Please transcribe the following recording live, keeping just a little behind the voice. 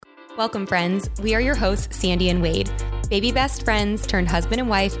Welcome, friends. We are your hosts, Sandy and Wade, baby best friends turned husband and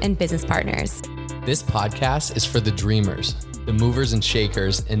wife and business partners. This podcast is for the dreamers, the movers and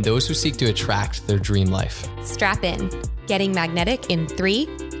shakers, and those who seek to attract their dream life. Strap in. Getting magnetic in 3,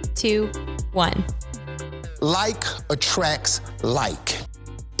 2, 1. Like attracts like.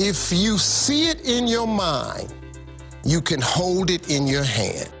 If you see it in your mind, you can hold it in your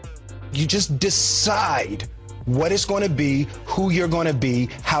hand. You just decide what it's going to be, who you're going to be,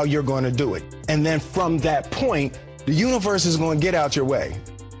 how you're going to do it. And then from that point, the universe is going to get out your way.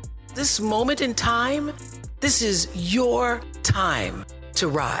 This moment in time, this is your time to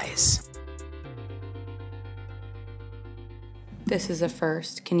rise. This is a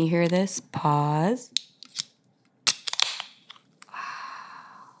first. Can you hear this? Pause.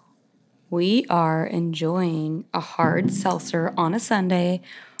 We are enjoying a hard seltzer on a Sunday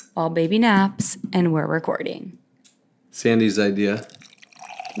while baby naps, and we're recording. Sandy's idea.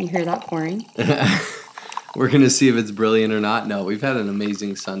 Can you hear that pouring? We're going to see if it's brilliant or not. No, we've had an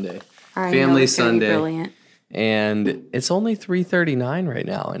amazing Sunday. Family Sunday. Brilliant. And it's only 3:39 right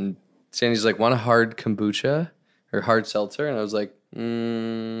now. And Sandy's like, want a hard kombucha or hard seltzer? And I was like,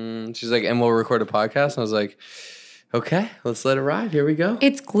 She's like, and we'll record a podcast. And I was like, okay, let's let it ride. Here we go.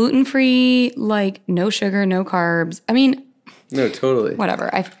 It's gluten-free, like no sugar, no carbs. I mean, no, totally. Whatever.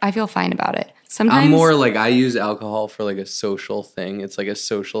 I feel fine about it. Sometimes I'm more like, I use alcohol for like a social thing. It's like a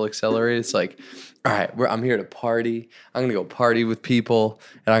social accelerator. It's like, all right, I'm here to party. I'm going to go party with people,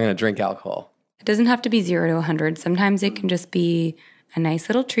 and I'm going to drink alcohol. It doesn't have to be 0 to 100. Sometimes it can just be a nice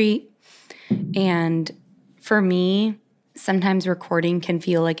little treat. And for me, sometimes recording can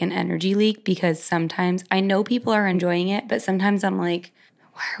feel like an energy leak because sometimes I know people are enjoying it, but sometimes I'm like,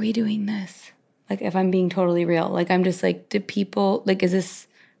 why are we doing this? Like, if I'm being totally real, like, I'm just like, do people, like, is this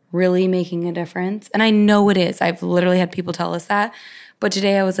really making a difference? And I know it is. I've literally had people tell us that. But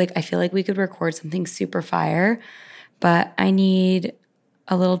today I was like, I feel like we could record something super fire, but I need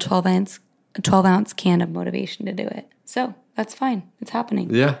a little 12-ounce can of motivation to do it. So that's fine. It's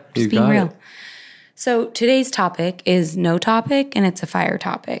happening. Yeah, just being real. It. So today's topic is no topic, and it's a fire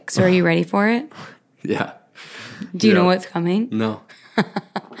topic. So are you ready for it? Yeah. Do you know what's coming? No.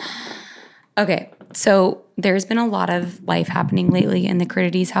 Okay, so there's been a lot of life happening lately in the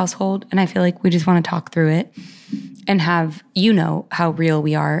Critides household, and I feel like we just want to talk through it and have you know how real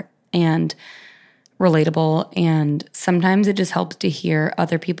we are and relatable, and sometimes it just helps to hear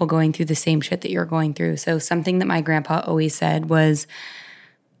other people going through the same shit that you're going through. So something that my grandpa always said was,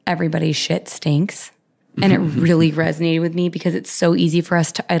 everybody's shit stinks. And it really resonated with me because it's so easy for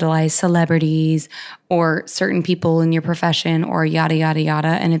us to idolize celebrities or certain people in your profession or yada, yada, yada.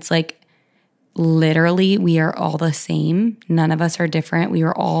 And it's like, literally, we are all the same. None of us are different. We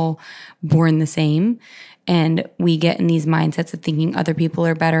were all born the same. And we get in these mindsets of thinking other people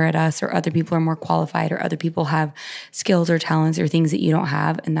are better at us or other people are more qualified or other people have skills or talents or things that you don't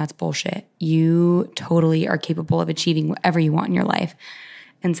have. And that's bullshit. You totally are capable of achieving whatever you want in your life.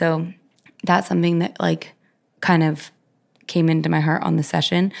 And so that's something that like kind of came into my heart on the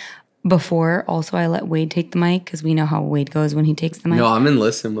session. Before, also, I let Wade take the mic because we know how Wade goes when he takes the mic. No, I'm in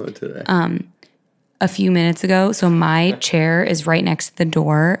listen mode today. A few minutes ago, so my chair is right next to the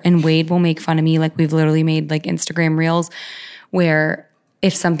door, and Wade will make fun of me. Like, we've literally made like Instagram reels where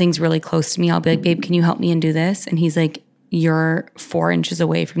if something's really close to me, I'll be like, babe, can you help me and do this? And he's like, you're 4 inches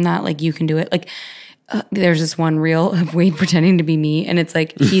away from that. Like, you can do it. Like, there's this one reel of Wade pretending to be me, and it's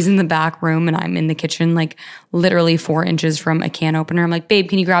like he's in the back room and I'm in the kitchen, like literally 4 inches from a can opener. I'm like, babe,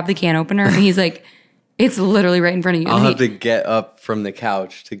 can you grab the can opener? And he's like, it's literally right in front of you. I'll have to get up from the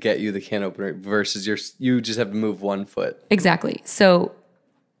couch to get you the can opener versus you just have to move 1 foot. Exactly. So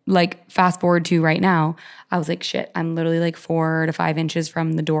like fast forward to right now, I was like, shit, I'm literally like 4 to 5 inches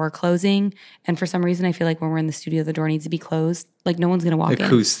from the door closing. And for some reason, I feel like when we're in the studio, the door needs to be closed. Like no one's going to walk in.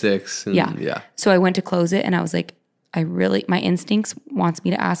 Acoustics. Yeah. So I went to close it and I was like, my instincts wants me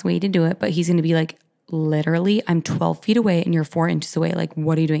to ask Wade to do it, but he's going to be like, literally, I'm 12 feet away and you're 4 inches away. Like,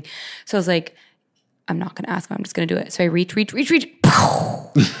 what are you doing? So I was like, I'm not going to ask him. I'm just going to do it. So I reach.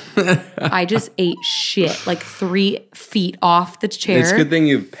 I just ate shit like 3 feet off the chair. It's a good thing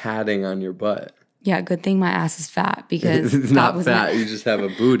you have padding on your butt. Yeah, good thing my ass is fat because it's not fat. You just have a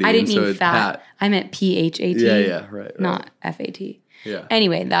booty. I didn't mean fat. Pat. I meant PHAT. Yeah, right. Not FAT. Yeah.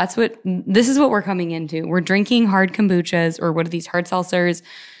 Anyway, this is what we're coming into. We're drinking hard kombuchas or what are these hard seltzers,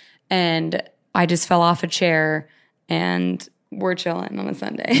 and I just fell off a chair and we're chilling on a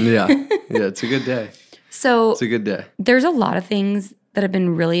Sunday. Yeah, it's a good day. So it's a good day. There's a lot of things that have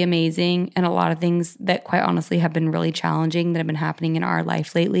been really amazing and a lot of things that quite honestly have been really challenging that have been happening in our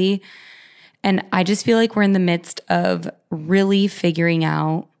life lately. And I just feel like we're in the midst of really figuring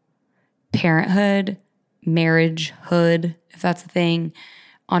out parenthood, marriagehood, if that's the thing,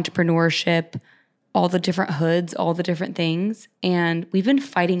 entrepreneurship, all the different hoods, all the different things. And we've been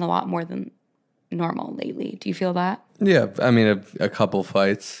fighting a lot more than normal lately. Do you feel that? Yeah, I mean, a couple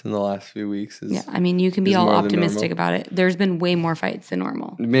fights in the last few weeks is Yeah, I mean, you can be is all more than optimistic normal. about it. There's been way more fights than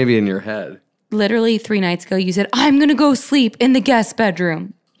normal. maybe in your head. Literally 3 nights ago, you said, I'm going to go sleep in the guest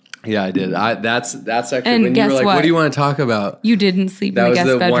bedroom. Yeah, I did. That's actually And when you were guess like, what? what do you want to talk about? You didn't sleep That in the was guest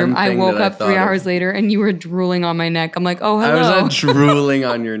the bedroom. one I thing woke that I up 3 thought of. hours later and you were drooling on my neck. I'm like, oh, I hello. was not drooling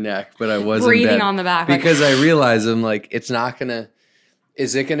on your neck, but I was Breathing in bed on the back, like- because I realized I'm like, it's not gonna.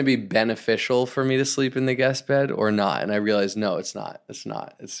 Is it gonna be beneficial for me to sleep in the guest bed or not? And I realized no, it's not. It's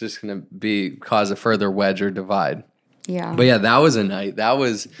not. It's just gonna cause a further wedge or divide. Yeah. But yeah, that was a night. That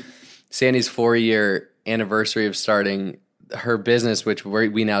was Sandy's 4-year anniversary of starting her business, which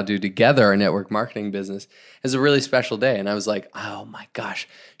we now do together, our network marketing business, is a really special day. And I was like, oh my gosh,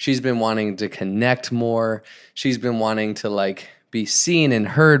 she's been wanting to connect more. She's been wanting to like be seen and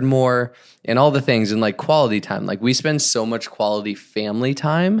heard more and all the things and like quality time. Like we spend so much quality family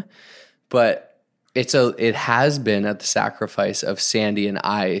time, but it has been at the sacrifice of Sandy and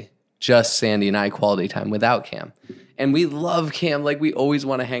I quality time without Cam. And we love Cam. Like we always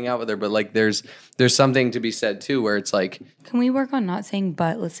want to hang out with her, but like there's something to be said too, where it's like, Can we work on not saying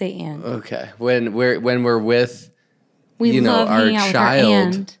but? Let's say and. okay, when we're with, We love our hanging out with child. her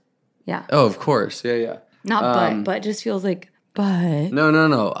and. Yeah. Oh, of course. Yeah. Not but just feels like but.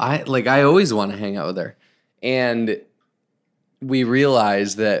 No. I always want to hang out with her. And we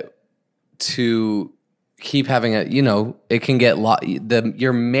realize that to keep having it can get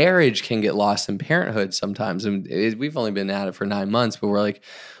your marriage can get lost in parenthood sometimes. And we've only been at it for 9 months, but we're like,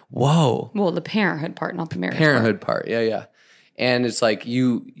 whoa. Well, the parenthood part, not the marriage Parenthood part. Yeah. And it's like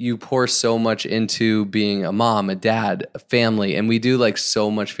you pour so much into being a mom, a dad, a family, and we do like so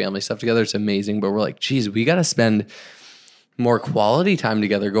much family stuff together. It's amazing, but we're like, geez, we got to spend more quality time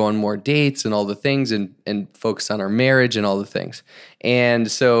together, go on more dates and all the things and focus on our marriage and all the things. And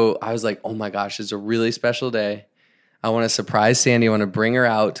so I was like, oh my gosh, it's a really special day. I want to surprise Sandy. I want to bring her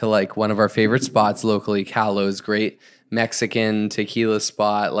out to like one of our favorite spots locally, Calo's great Mexican tequila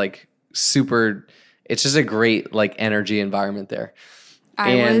spot, like super, it's just a great like energy environment there.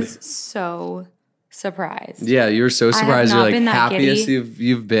 I was so surprised. Yeah, you were so surprised. You're not like been that happiest giddy.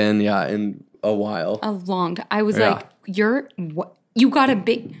 you've been, in a while. A long time. I was Yeah. like, you got a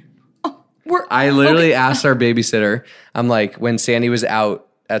big. I literally asked our babysitter, I'm like, when Sandy was out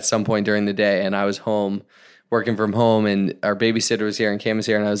at some point during the day and I was home working from home and our babysitter was here and Cam was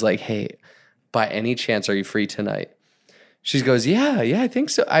here and I was like, hey, by any chance, are you free tonight? She goes, yeah, I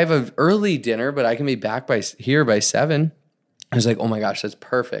think so. I have an early dinner, but I can be back by 7. I was like, oh my gosh, that's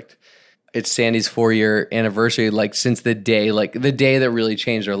perfect. It's Sandy's 4-year anniversary, like since the day that really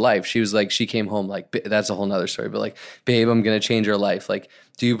changed her life. She was like, she came home like, that's a whole nother story, but like, babe, I'm going to change your life. Like,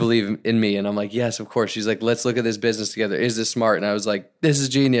 do you believe in me? And I'm like, yes, of course. She's like, let's look at this business together. Is this smart? And I was like, this is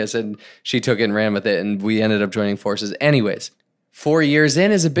genius. And she took it and ran with it. And we ended up joining forces. Anyways, 4 years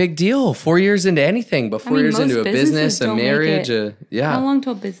in is a big deal. 4 years into anything, but 4 years into a business, a marriage, How long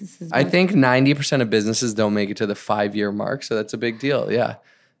till businesses? I think 90% of businesses don't make it to the 5-year mark. So that's a big deal. Yeah.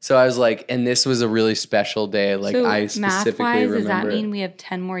 So I was like, and this was a really special day. Like so I specifically math-wise, remember does that it. mean we have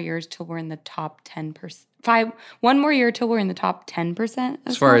 10 more years till we're in the top 10%? One more year till we're in the top 10%?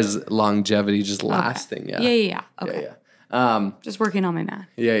 As far as longevity, just lasting. Yeah. Yeah. Okay. Yeah. Just working on my math.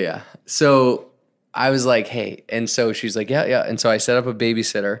 Yeah. So I was like, hey. And so she's like, yeah. And so I set up a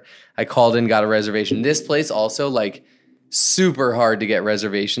babysitter. I called in, got a reservation. This place also like super hard to get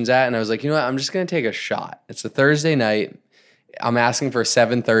reservations at. And I was like, you know what? I'm just going to take a shot. It's a Thursday night. I'm asking for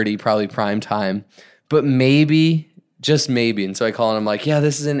 7:30, probably prime time, but maybe, just maybe. And so I call and I'm like, yeah,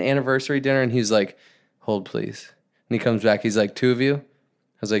 this is an anniversary dinner. And he's like, hold please. And he comes back. He's like, 2 of you? I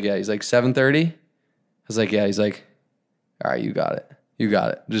was like, yeah. He's like, 7:30? I was like, yeah. He's like, all right, you got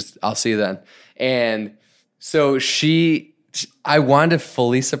it. Just, I'll see you then. And so I wanted to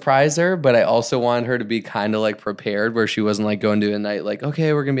fully surprise her, but I also wanted her to be kind of like prepared where she wasn't like going to a night like,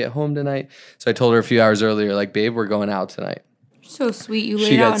 okay, we're going to be at home tonight. So I told her a few hours earlier, like, babe, we're going out tonight. So sweet. You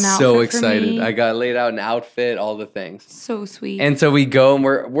She laid out got an outfit so for excited. me. I got laid out an outfit, all the things. So sweet. And so we go and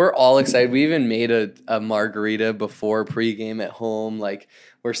we're all excited. We even made a margarita before pregame at home. Like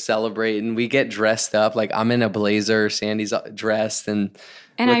we're celebrating. We get dressed up. Like I'm in a blazer. Sandy's dressed and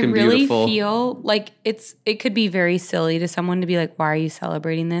I looking really beautiful. feel like it could be very silly to someone to be like, why are you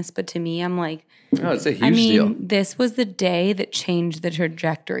celebrating this? But to me, I'm like, Oh, it's a huge deal. This was the day that changed the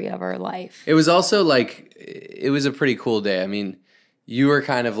trajectory of our life. It was also like, it was a pretty cool day. I mean, you were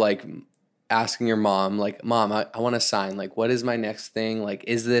kind of like asking your mom, like, Mom, I want to sign. Like, what is my next thing? Like,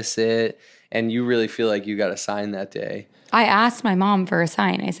 is this it? And you really feel like you got to sign that day. I asked my mom for a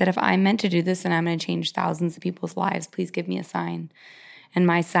sign. I said, if I'm meant to do this and I'm going to change thousands of people's lives, please give me a sign. And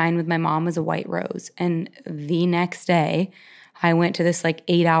my sign with my mom was a white rose. And the next day, I went to this like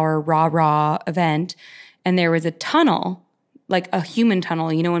 8-hour rah-rah event, and there was a tunnel, like a human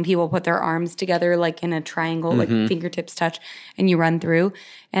tunnel, you know, when people put their arms together like in a triangle, like fingertips touch, and you run through.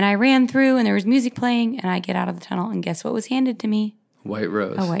 And I ran through, and there was music playing, and I get out of the tunnel, and guess what was handed to me? White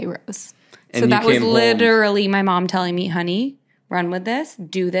rose. A white rose. And so that was came literally my mom telling me, honey, run with this,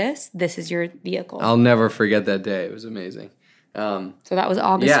 do this. This is your vehicle. I'll never forget that day. It was amazing. So that was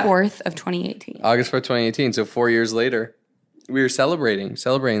August 4th of 2018. August 4th, 2018. So 4 years later, we were celebrating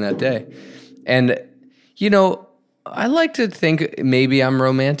that day. And, you know, I like to think maybe I'm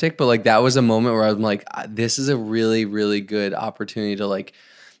romantic, but like that was a moment where I'm like, this is a really, really good opportunity to like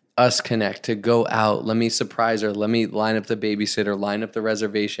us connect, to go out. Let me surprise her. Let me line up the babysitter, line up the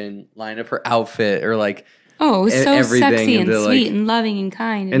reservation, line up her outfit, or like it was so sexy and like, sweet and loving and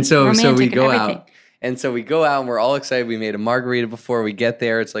kind and so romantic we go and everything. out. And so we go out and we're all excited. We made a margarita before we get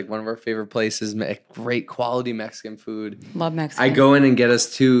there. It's like one of our favorite places, great quality Mexican food. Love Mexican. I go in and get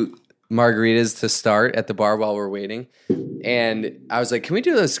us 2 margaritas to start at the bar while we're waiting. And I was like, can we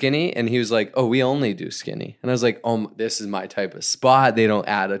do those skinny? And he was like, oh, we only do skinny. And I was like, oh, this is my type of spot. They don't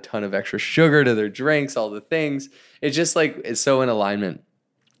add a ton of extra sugar to their drinks, all the things. It's just like, it's so in alignment.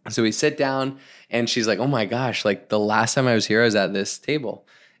 So we sit down and she's like, oh my gosh, like the last time I was here, I was at this table.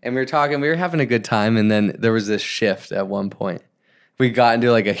 And we were talking, we were having a good time. And then there was this shift at one point. We got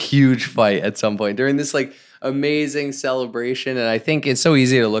into like a huge fight at some point during this like amazing celebration. And I think it's so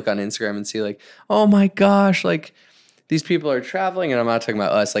easy to look on Instagram and see like, oh my gosh, like these people are traveling. And I'm not talking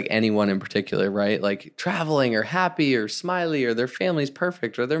about us, like anyone in particular, right? Like traveling or happy or smiley or their family's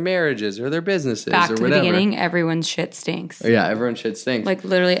perfect or their marriages or their businesses Back or to whatever. the beginning, everyone's shit stinks. Yeah, everyone's shit stinks. Like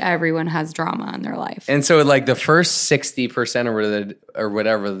literally everyone has drama in their life. And so like the first 60% or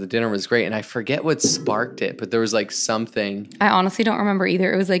whatever, the dinner was great. And I forget what sparked it, but there was like something. I honestly don't remember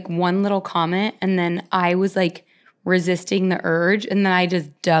either. It was like one little comment, and then I was like resisting the urge, and then I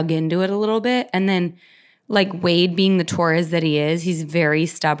just dug into it a little bit. And then like Wade being the Taurus that he is, he's very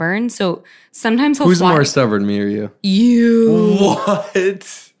stubborn. So sometimes he'll Who's fly. more stubborn, me or you? You.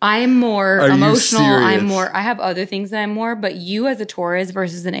 What? I'm more Are you emotional. serious? I have other things that I'm more, but you as a Taurus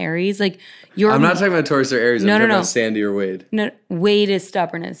versus an Aries, like you're. I'm not talking about Taurus or Aries. I'm talking about Sandy or Wade. No, Wade is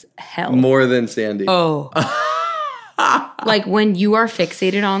stubborn as hell. More than Sandy. Oh. Like when you are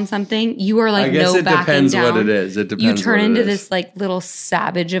fixated on something, you are like I guess no it backing depends down. what it is. It depends. You turn what into it is. this like little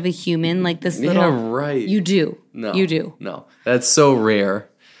savage of a human, like this little. Yeah, right. You do. No, You do. No, that's so rare.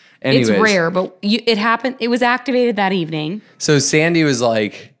 Anyways, It's rare, but it happened. It was activated that evening. So Sandy was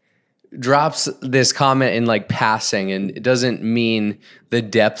like, drops this comment in like passing, and it doesn't mean the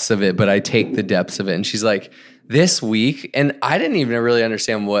depths of it, but I take the depths of it. And she's like, this week, and I didn't even really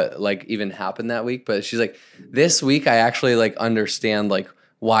understand what like even happened that week, but she's like, this week I actually like understand like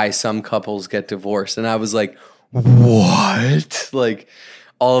why some couples get divorced. And I was like, what? Like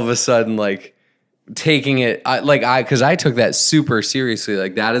all of a sudden, like taking it because I took that super seriously.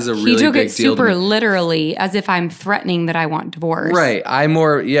 Like that is a really big deal. He took it super to me. literally, as if I'm threatening that I want divorce. Right.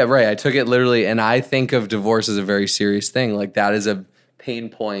 Right. I took it literally, and I think of divorce as a very serious thing. Like that is a pain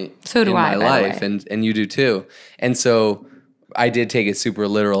point So do in I, my by the life, way. and you do too. And so I did take it super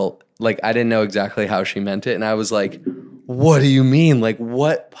literal. Like I didn't know exactly how she meant it, and I was like, "What do you mean? Like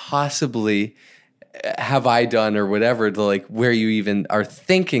what possibly have I done or whatever to like where you even are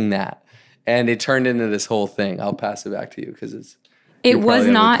thinking that?" And it turned into this whole thing. I'll pass it back to you because It was probably have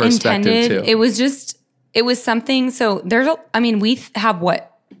a not perspective intended. too. It was something. So we have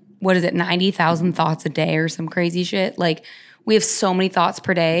what is it, 90,000 thoughts a day or some crazy shit. Like we have so many thoughts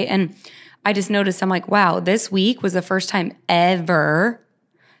per day. And I just noticed, I'm like, wow, this week was the first time ever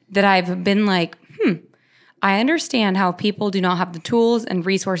that I've been like, I understand how people do not have the tools and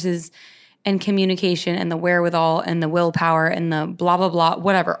resources and communication and the wherewithal and the willpower and the blah, blah, blah,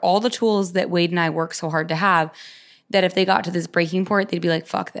 whatever, all the tools that Wade and I work so hard to have, that if they got to this breaking point, they'd be like,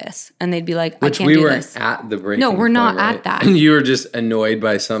 fuck this. And they'd be like, I can't do this. At the breaking No, we're not point, right? at that. You were just annoyed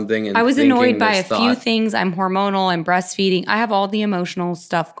by something. And I was thinking annoyed by a this few thought. things. I'm hormonal, I'm breastfeeding. I have all the emotional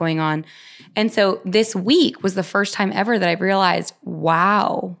stuff going on. And so this week was the first time ever that I realized,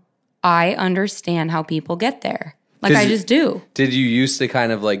 wow, I understand how people get there. Like I just do. Did you used to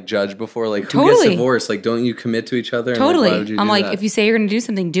kind of like judge before, like who Totally. gets divorced? Like, don't you commit to each other? And Totally. Like, why would you I'm do like, that? if you say you're going to do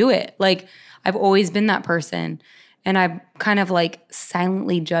something, do it. Like I've always been that person. And I've kind of like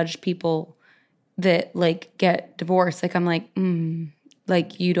silently judged people that like get divorced. Like I'm like,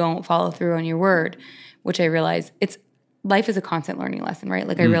 like you don't follow through on your word, which I realize life is a constant learning lesson, right?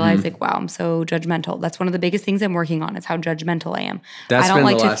 Like I realize like, wow, I'm so judgmental. That's one of the biggest things I'm working on is how judgmental I am. That's I don't been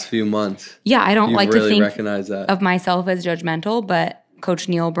like the last few months. Yeah, I don't You've like really to think recognize that. of myself as judgmental, but Coach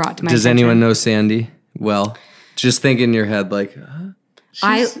Neil brought to my Does attention. anyone know Sandy? Well, just think in your head like,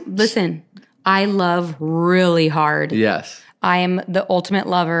 I love really hard. yes. I am the ultimate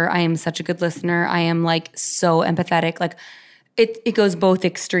lover. I am such a good listener. I am like so empathetic. Like it goes both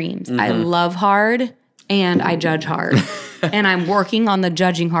extremes. I love hard and I judge hard. And I'm working on the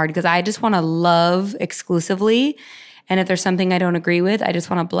judging hard because I just want to love exclusively. And if there's something I don't agree with, I just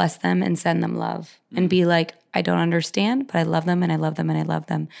want to bless them and send them love and be like, I don't understand, but I love them and I love them and I love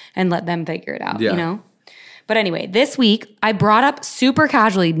them and let them figure it out, you know? But anyway, this week I brought up super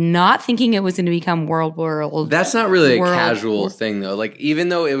casually, not thinking it was going to become world. That's not really a casual thing though. Like even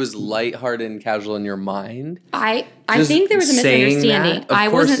though it was lighthearted and casual in your mind. I think there was a misunderstanding. I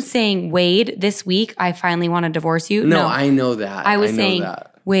wasn't saying, Wade, this week I finally want to divorce you. No, I know that. I was saying,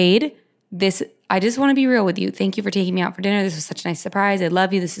 Wade, I just want to be real with you. Thank you for taking me out for dinner. This was such a nice surprise. I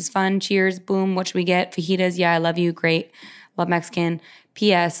love you. This is fun. Cheers. Boom. What should we get? Fajitas. Yeah, I love you. Great. Love Mexican.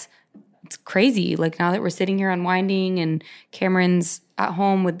 P.S. It's crazy. Like now that we're sitting here unwinding and Cameron's at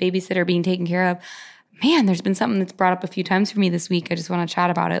home with babysitter being taken care of, man, there's been something that's brought up a few times for me this week. I just want to chat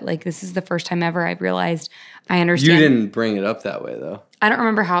about it. Like this is the first time ever I've realized I understand. You didn't bring it up that way though. I don't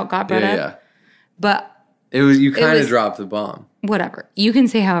remember how it got brought up. Yeah. But you kind of dropped the bomb. Whatever. You can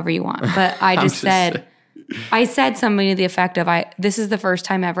say however you want. But I just said, I said something to the effect of, this is the first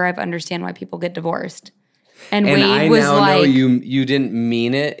time ever I've understand why people get divorced. And Wade I was now like, know you didn't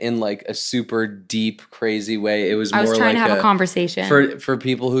mean it in like a super deep, crazy way. It was more like I was trying to have a conversation. For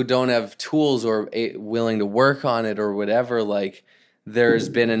people who don't have tools or willing to work on it or whatever, like there's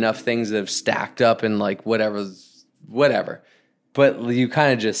been enough things that have stacked up and like whatever. But you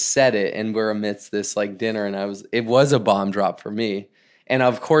kind of just said it and we're amidst this like dinner and it was a bomb drop for me. And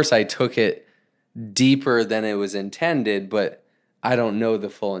of course I took it deeper than it was intended, but I don't know the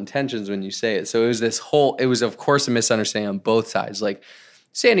full intentions when you say it. So it was of course a misunderstanding on both sides. Like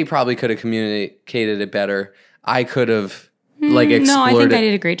Sandy probably could have communicated it better. I could have explored No, I think I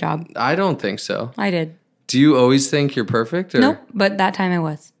did a great job. I don't think so. I did. Do you always think you're perfect? Or? Nope, but that time I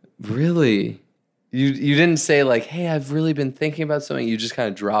was. Really? You didn't say like, hey, I've really been thinking about something. You just kind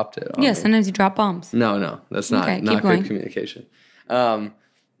of dropped it. Yeah, sometimes you drop bombs. No, that's not good communication. And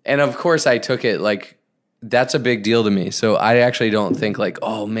of course I took it like, that's a big deal to me. So I actually don't think like,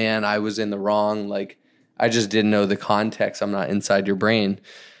 oh man, I was in the wrong. Like I just didn't know the context. I'm not inside your brain.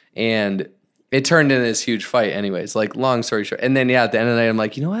 And it turned into this huge fight anyways, like long story short. And then at the end of the night, I'm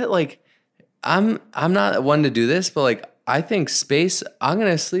like, you know what? Like I'm not one to do this, but like, I think space, I'm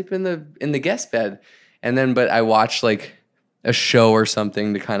going to sleep in the guest bed. And then, but I watch like a show or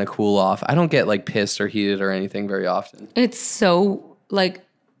something to kind of cool off. I don't get like pissed or heated or anything very often. It's so like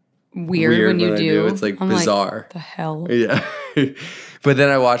weird when you do. It's like bizarre. Like, the hell? Yeah. But then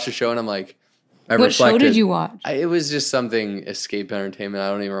I watched the show and I'm like, what show did you watch? It was just something escape entertainment. I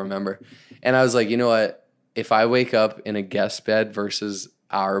don't even remember. And I was like, you know what? If I wake up in a guest bed versus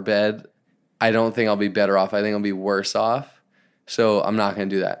our bed, I don't think I'll be better off. I think I'll be worse off. So I'm not going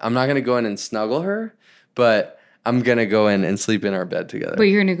to do that. I'm not going to go in and snuggle her, but I'm going to go in and sleep in our bed together. But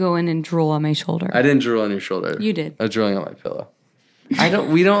you're going to go in and drool on my shoulder. I didn't drool on your shoulder. You did. I was drooling on my pillow.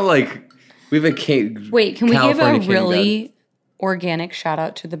 We have a king. Wait, can we give a really organic shout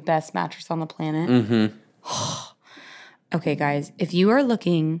out to the best mattress on the planet? Mm-hmm. Okay, guys, if you are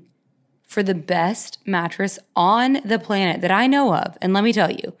looking for the best mattress on the planet that I know of, and let me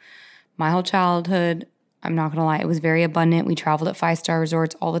tell you, my whole childhood, I'm not going to lie, it was very abundant. We traveled at 5-star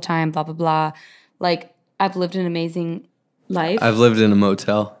resorts all the time, blah, blah, blah. Like, I've lived an amazing life. I've lived in a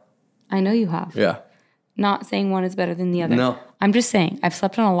motel. I know you have. Yeah. Not saying one is better than the other. No. I'm just saying, I've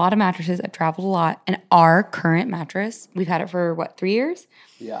slept on a lot of mattresses. I've traveled a lot. And our current mattress, we've had it for, 3 years?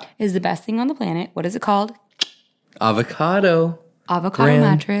 Yeah. Is the best thing on the planet. What is it called? Avocado brand.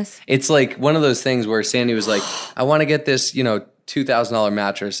 Mattress. It's like one of those things where Sandy was like, I want to get this, $2,000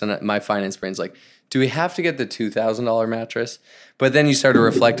 mattress. And my finance brain's like, do we have to get the $2,000 mattress? But then you start to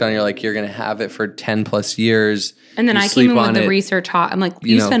reflect on, you're like, you're going to have it for 10 plus years. And then I came in with the research hot. I'm like,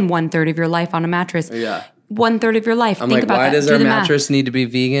 you spend 1/3 of your life on a mattress. Yeah. 1/3 of your life. I'm Think like, about why that. does our mattress need to be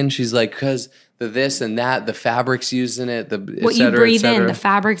vegan? She's like, because the this and that, the fabrics used in it, what you breathe in, the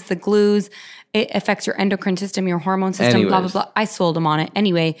fabrics, the glues, it affects your endocrine system, your hormone system, blah, blah, blah. I sold them on it.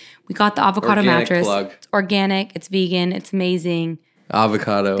 Anyway, we got the avocado mattress. Plug. It's organic. It's vegan. It's amazing.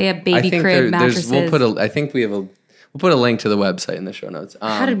 Avocado. They have baby crib mattresses. I think We'll put a link to the website in the show notes.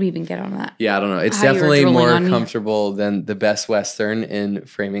 How did we even get on that? Yeah, I don't know. It's How you were definitely drooling more on me. comfortable than the Best Western in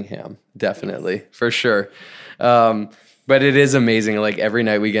Framingham. Definitely, for sure. But it is amazing. Like every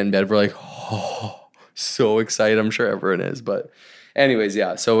night we get in bed, we're like, oh, so excited. I'm sure everyone is. But anyways,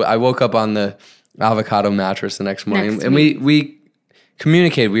 yeah. So I woke up on the avocado mattress the next morning, Next and we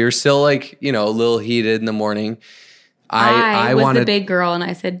communicated. We were still like, a little heated in the morning. I was wanted the big girl, and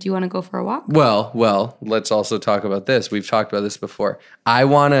I said, "Do you want to go for a walk?" Well, let's also talk about this. We've talked about this before. I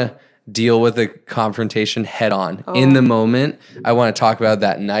want to deal with the confrontation head on in the moment. I want to talk about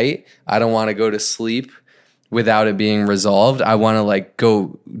that night. I don't want to go to sleep without it being resolved. I want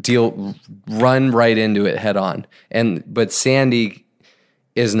to run right into it head on. But Sandy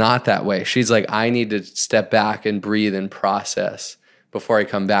is not that way. She's like, I need to step back and breathe and process before I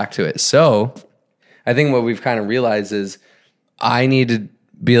come back to it. So I think what we've kind of realized is I need to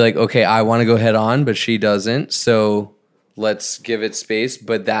be like, okay, I want to go head on, but she doesn't. So let's give it space.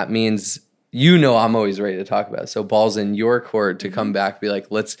 But that means, I'm always ready to talk about it. So ball's in your court to come back, be like,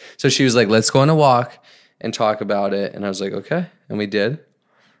 so she was like, let's go on a walk and talk about it. And I was like, okay. And we did.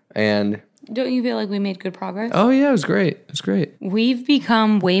 And Don't you feel like we made good progress? oh yeah, it was great. It was great. We've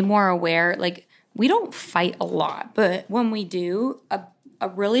become way more aware. Like, we don't fight a lot, but when we do, a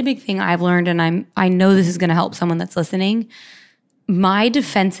really big thing I've learned, and I know this is going to help someone that's listening, my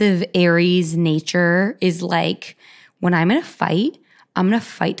defensive Aries nature is like, when I'm in a fight, I'm going to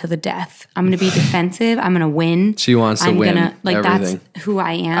fight to the death. I'm going to be defensive. I'm going to win. She wants to win everything. That's who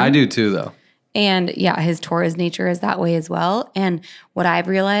I am. I do too, though. And yeah, his Taurus nature is that way as well. And what I've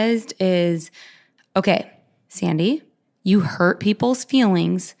realized is, okay, Sandy, you hurt people's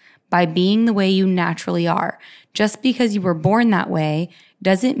feelings by being the way you naturally are. Just because you were born that way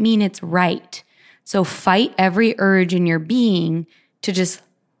doesn't mean it's right. So fight every urge in your being to just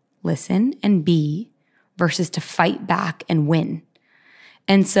listen and be versus to fight back and win.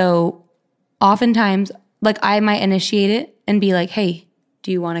 And so oftentimes, like, I might initiate it and be like, hey,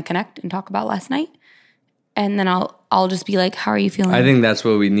 do you want to connect and talk about last night? And then I'll just be like, how are you feeling? I think that's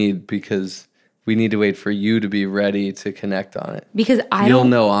what we need, because we need to wait for you to be ready to connect on it. Because I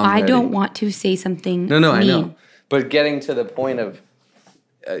don't want to say something No, mean. I know. But getting to the point of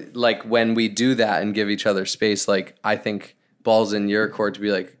like when we do that and give each other space, like I think ball's in your court to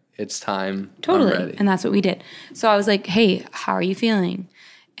be like, it's time. Totally. I'm ready. And that's what we did. So I was like, hey, how are you feeling?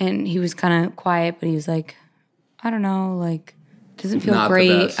 And he was kind of quiet, but he was like, I don't know, like, doesn't feel Not the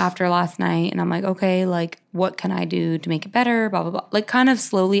great best. after last night. And I'm like, okay, like, what can I do to make it better? Blah, blah, blah. Like, kind of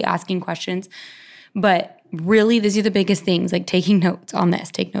slowly asking questions. But really, these are the biggest things, like taking notes on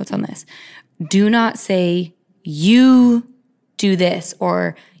this, take notes on this. Do not say, you do this,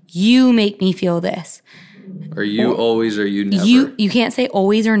 or you make me feel this. Or you always, or you never. You can't say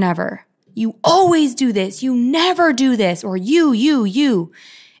always or never. You always do this. You never do this. Or you.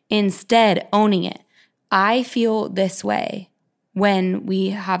 Instead, owning it. I feel this way when we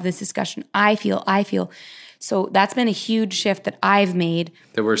have this discussion. I feel. So that's been a huge shift that I've made.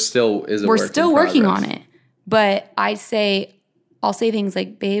 That we're still working on it. But I'll say things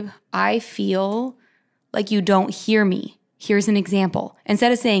like, babe, I feel like you don't hear me. Here's an example.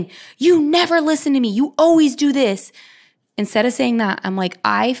 Instead of saying, you never listen to me, you always do this. Instead of saying that, I'm like,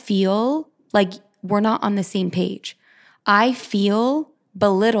 I feel like we're not on the same page. I feel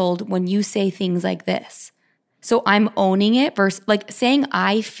belittled when you say things like this. So I'm owning it versus like saying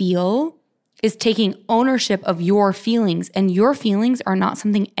I feel is taking ownership of your feelings, and your feelings are not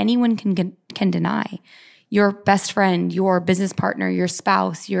something anyone can deny. Your best friend, your business partner, your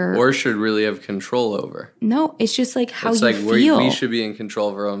spouse, or should really have control over. No, it's just like how it's you like feel. We should be in control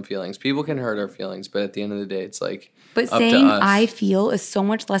of our own feelings. People can hurt our feelings, but at the end of the day, it's like But up saying to us. I feel is so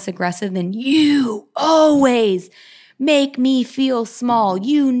much less aggressive than you always make me feel small.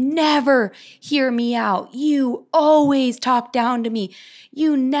 You never hear me out. You always talk down to me.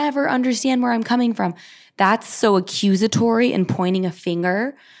 You never understand where I'm coming from. That's so accusatory and pointing a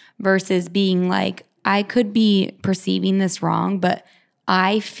finger versus being like, I could be perceiving this wrong, but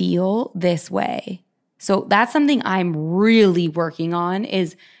I feel this way. So that's something I'm really working on,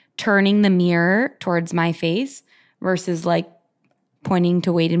 is turning the mirror towards my face versus like pointing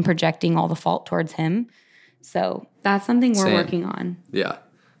to Wade and projecting all the fault towards him. So that's something we're working on. Yeah,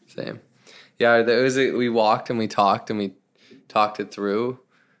 same. Yeah, we walked and we talked it through.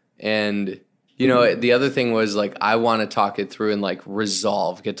 And, the other thing was like, I want to talk it through and like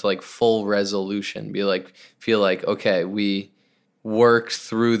resolve, get to like full resolution, feel like, okay, we worked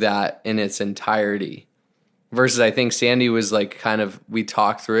through that in its entirety. Versus I think Sandy was like we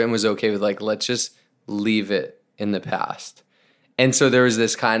talked through it and was okay with like, let's just leave it in the past. And so there was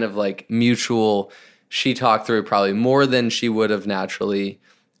this kind of like mutual she talked through it probably more than she would have naturally.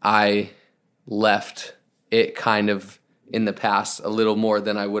 I left it kind of in the past a little more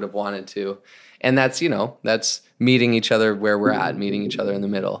than I would have wanted to. And that's, that's meeting each other where we're at, meeting each other in the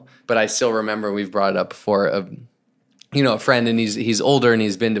middle. But I still remember, we've brought it up before, a friend, and he's older and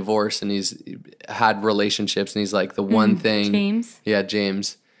he's been divorced and he's had relationships, and he's like, the one thing. James? Yeah,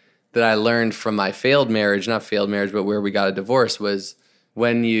 James. That I learned from my not failed marriage, but where we got a divorce, was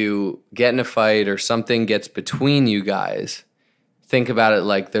when you get in a fight or something gets between you guys, think about it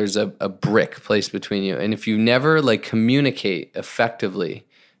like there's a brick placed between you. And if you never like communicate effectively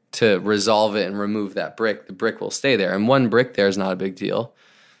to resolve it and remove that brick, the brick will stay there. And one brick there is not a big deal.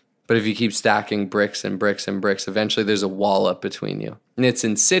 But if you keep stacking bricks and bricks and bricks, eventually there's a wall up between you. And it's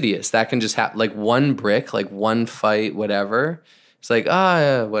insidious. That can just happen. Like one brick, like one fight, whatever. It's like,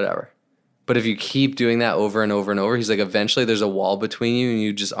 yeah, whatever. But if you keep doing that over and over and over, he's like, eventually there's a wall between you and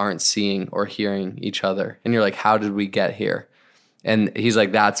you just aren't seeing or hearing each other. And you're like, how did we get here? And he's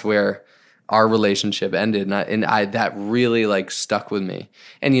like, that's where our relationship ended. And I that really like stuck with me.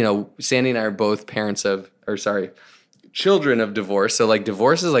 And, Sandy and I are both children of divorce. So like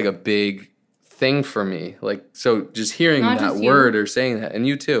divorce is like a big thing for me. Like, so just hearing that word or saying that, and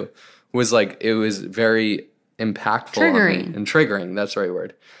you too, was like, it was very impactful triggering. On me. And triggering, that's the right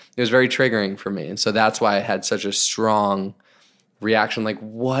word. It was very triggering for me. And so that's why I had such a strong reaction. Like,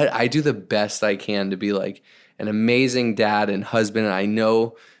 what? I do the best I can to be like an amazing dad and husband. And I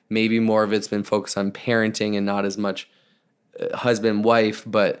know maybe more of it's been focused on parenting and not as much husband, wife,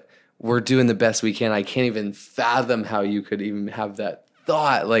 but we're doing the best we can. I can't even fathom how you could even have that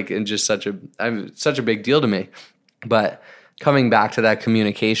thought, like, and just such a big deal to me. But coming back to that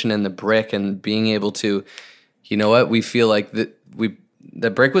communication and the brick and being able to, we feel like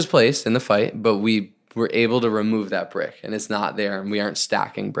the brick was placed in the fight, but we were able to remove that brick and it's not there and we aren't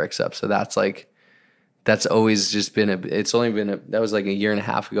stacking bricks up. So that's always just been that was like a year and a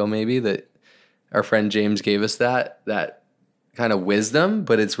half ago maybe that our friend James gave us that kind of wisdom,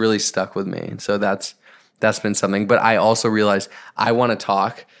 but it's really stuck with me. And so that's been something. But I also realized I want to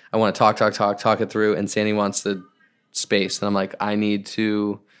talk it through, and Sandy wants the space. And I'm like, I need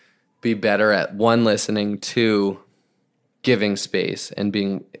to be better at one, listening, two, giving space and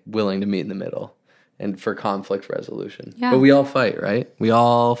being willing to meet in the middle and for conflict resolution. Yeah. But we all fight, right? We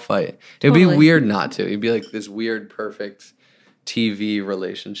all fight. Totally. It'd be weird not to. It'd be like this weird, perfect TV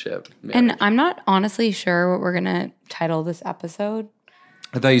relationship. Marriage. And I'm not honestly sure what we're going to title this episode.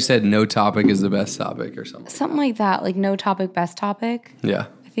 I thought you said no topic is the best topic or something. Something like that, like no topic, best topic. Yeah.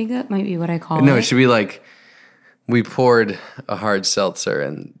 I think that might be what I call it. No, it should be like we poured a hard seltzer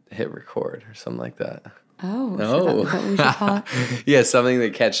and hit record or something like that. Oh. So that's what we should call it? Yeah, something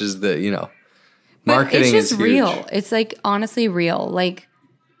that catches the, marketing it's just is huge. real. It's like honestly real. Like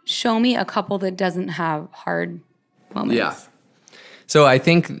show me a couple that doesn't have hard moments. Yeah. So I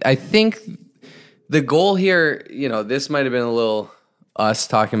think the goal here, this might have been a little us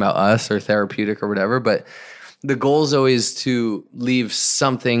talking about us or therapeutic or whatever, but the goal is always to leave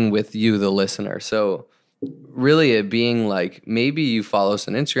something with you, the listener. So really it being like, maybe you follow us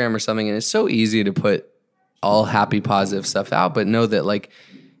on Instagram or something, and it's so easy to put all happy, positive stuff out, but know that like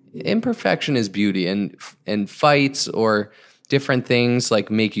imperfection is beauty, and fights or different things like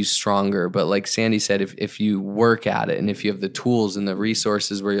make you stronger. But like Sandy said, if you work at it and if you have the tools and the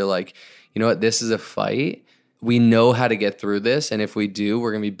resources where you're like, you know what, this is a fight, we know how to get through this. And if we do,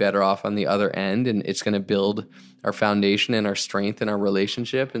 we're going to be better off on the other end, and it's going to build our foundation and our strength in our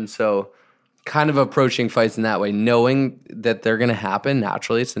relationship. And so kind of approaching fights in that way, knowing that they're going to happen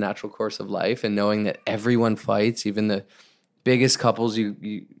naturally. It's the natural course of life, and knowing that everyone fights, even the biggest couples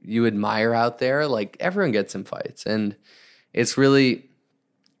you admire out there, like everyone gets in fights. And it's really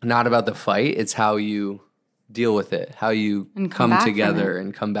not about the fight. It's how you deal with it, how you come together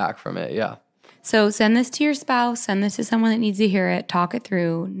and come back from it. Yeah. So send this to your spouse, send this to someone that needs to hear it, talk it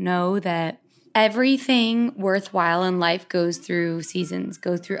through. Know that everything worthwhile in life goes through seasons,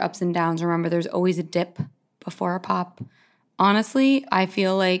 goes through ups and downs. Remember, there's always a dip before a pop. Honestly, I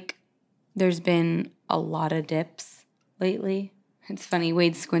feel like there's been a lot of dips lately. It's funny,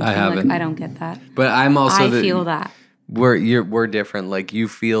 Wade's squinting like, I don't get that. But I'm also I feel that. We're different. Like you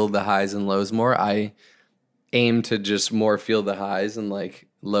feel the highs and lows more. I aim to just more feel the highs and like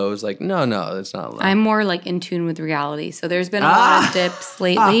lows. Like no, it's not low. I'm more like in tune with reality. So there's been a lot of dips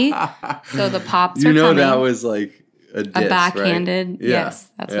lately. So the pops are coming. That was like a diss, a backhanded. Right? Yes,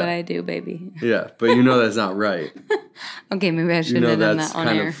 that's what I do, baby. Yeah, but that's not right. Okay, maybe I shouldn't have done that on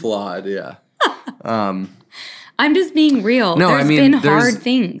air. That's kind of flawed. Yeah. I'm just being real. No, There's I mean, been hard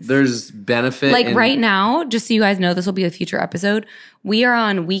things. There's benefit. Like right now, just so you guys know, this will be a future episode. We are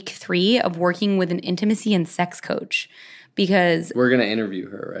on week 3 of working with an intimacy and sex coach because we're going to interview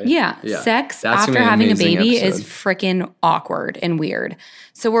her, right? Yeah. Sex That's after gonna be an having a amazing baby episode. is freaking awkward and weird.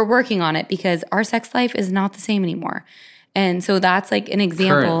 So we're working on it because our sex life is not the same anymore. And so that's like an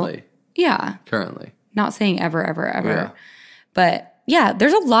example. Currently. Yeah. Currently. Not saying ever, ever, ever. Yeah. But yeah,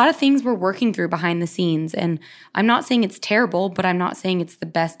 there's a lot of things we're working through behind the scenes. And I'm not saying it's terrible, but I'm not saying it's the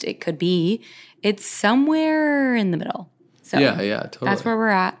best it could be. It's somewhere in the middle. So Yeah, totally. that's where we're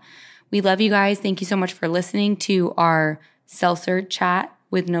at. We love you guys. Thank you so much for listening to our Seltzer chat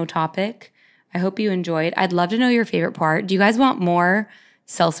with no topic. I hope you enjoyed. I'd love to know your favorite part. Do you guys want more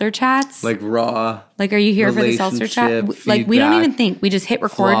Seltzer chats? Like raw. Like, are you here for the Seltzer chat? relationship, Like, we don't feedback, even think. We just hit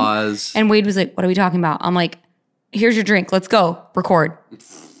record. flaws. And Wade was like, what are we talking about? I'm like, here's your drink. Let's go. Record.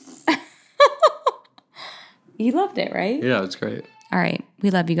 You loved it, right? Yeah, it's great. All right.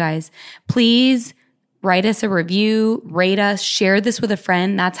 We love you guys. Please write us a review, rate us, share this with a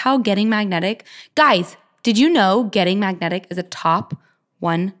friend. That's how Getting Magnetic. Guys, did you know Getting Magnetic is a top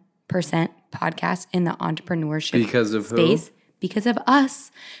 1% podcast in the entrepreneurship Because of space? who? Because of us.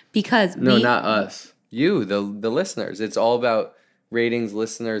 Because No, not us. You, the listeners. It's all about ratings,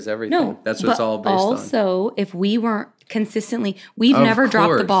 listeners, everything. No, That's what it's but all based on. Also, if we weren't consistently, we've Of never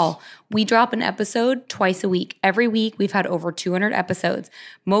dropped the course. ball. We drop an episode twice a week. Every week, we've had over 200 episodes.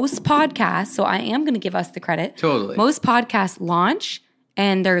 Most podcasts, so I am going to give us the credit. Totally. Most podcasts launch,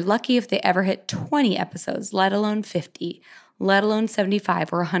 and they're lucky if they ever hit 20 episodes, let alone 50, let alone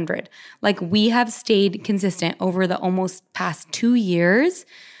 75 or 100. Like, we have stayed consistent over the almost past 2 years.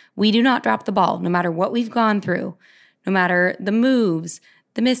 We do not drop the ball, no matter what we've gone through. No matter the moves,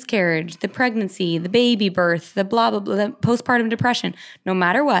 the miscarriage, the pregnancy, the baby birth, the blah, blah, blah, the postpartum depression, no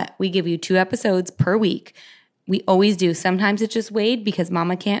matter what, we give you 2 episodes per week. We always do. Sometimes it's just Wade because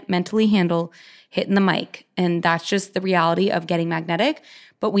mama can't mentally handle hitting the mic. And that's just the reality of Getting Magnetic.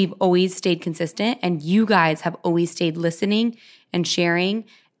 But we've always stayed consistent. And you guys have always stayed listening and sharing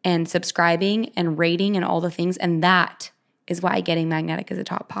and subscribing and rating and all the things. And that is why Getting Magnetic is a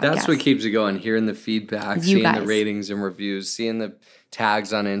top podcast. That's what keeps it going. Hearing the feedback, You seeing guys. the ratings and reviews, seeing the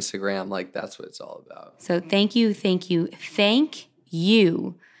tags on Instagram. Like, that's what it's all about. So thank you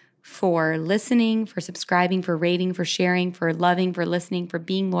for listening, for subscribing, for rating, for sharing, for loving, for listening, for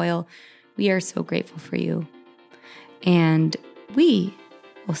being loyal. We are so grateful for you. And we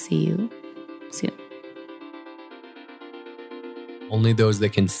will see you soon. Only those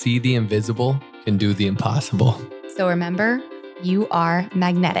that can see the invisible can do the impossible. So remember, you are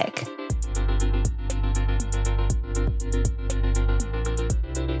magnetic.